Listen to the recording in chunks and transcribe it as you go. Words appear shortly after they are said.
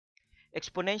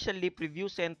Exponential Leap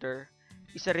Review Center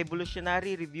is a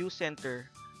revolutionary review center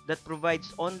that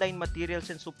provides online materials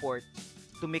and support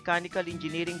to mechanical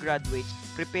engineering graduates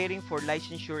preparing for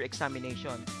licensure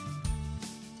examination.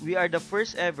 We are the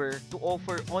first ever to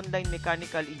offer online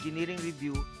mechanical engineering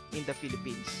review in the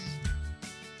Philippines.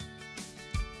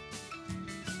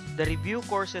 The review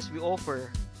courses we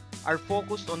offer are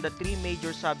focused on the three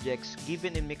major subjects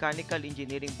given in mechanical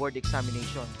engineering board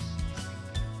examinations: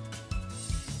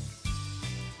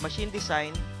 machine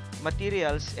design,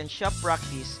 materials, and shop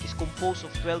practice is composed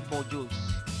of 12 modules.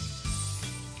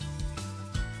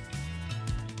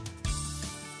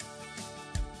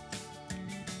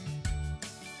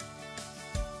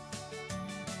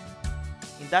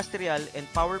 Industrial and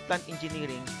power plant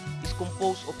engineering is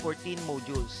composed of 14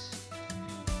 modules.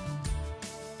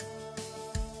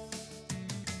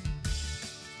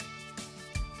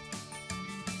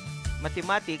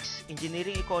 Mathematics,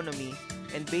 engineering economy,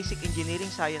 and basic engineering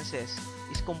sciences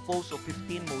is composed of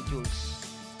 15 modules.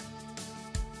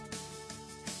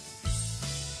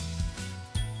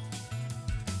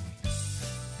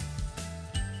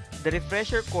 The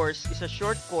refresher course is a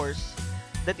short course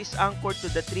that is anchored to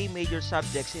the three major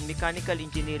subjects in mechanical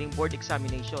engineering board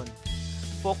examination,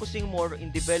 focusing more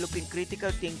in developing critical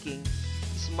thinking,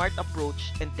 smart approach,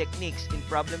 and techniques in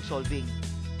problem solving.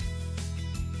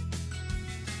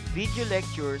 Video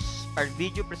lectures are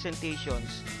video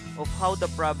presentations of how the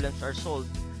problems are solved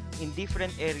in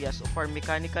different areas of our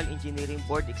mechanical engineering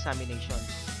board examinations.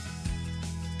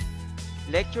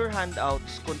 Lecture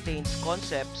handouts contains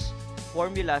concepts,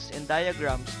 formulas, and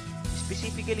diagrams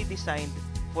specifically designed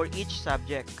for each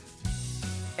subject.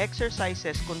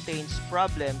 Exercises contains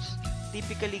problems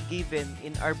typically given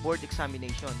in our board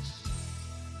examinations.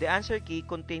 The answer key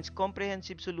contains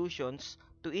comprehensive solutions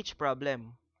to each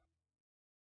problem.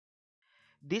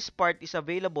 This part is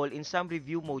available in some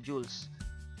review modules.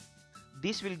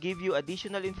 This will give you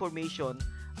additional information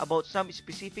about some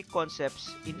specific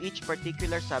concepts in each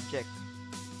particular subject.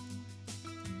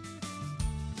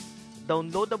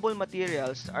 Downloadable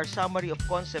materials are summary of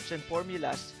concepts and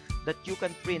formulas that you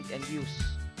can print and use.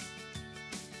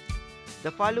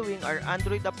 The following are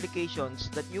Android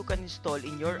applications that you can install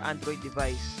in your Android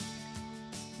device.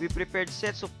 We prepared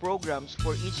sets of programs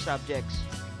for each subject.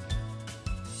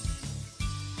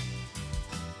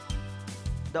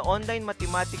 The online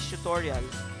mathematics tutorial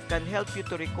can help you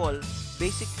to recall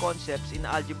basic concepts in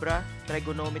algebra,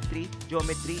 trigonometry,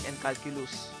 geometry, and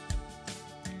calculus.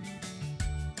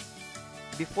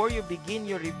 Before you begin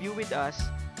your review with us,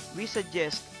 we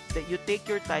suggest that you take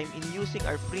your time in using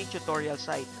our free tutorial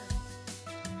site.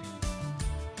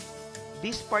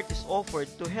 This part is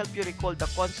offered to help you recall the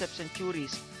concepts and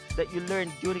theories that you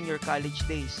learned during your college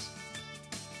days.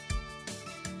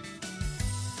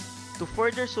 To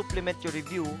further supplement your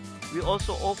review, we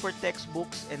also offer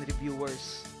textbooks and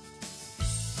reviewers.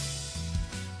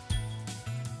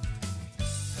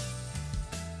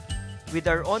 With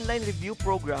our online review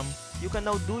program, you can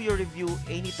now do your review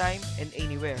anytime and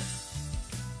anywhere.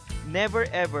 Never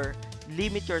ever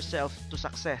limit yourself to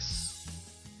success.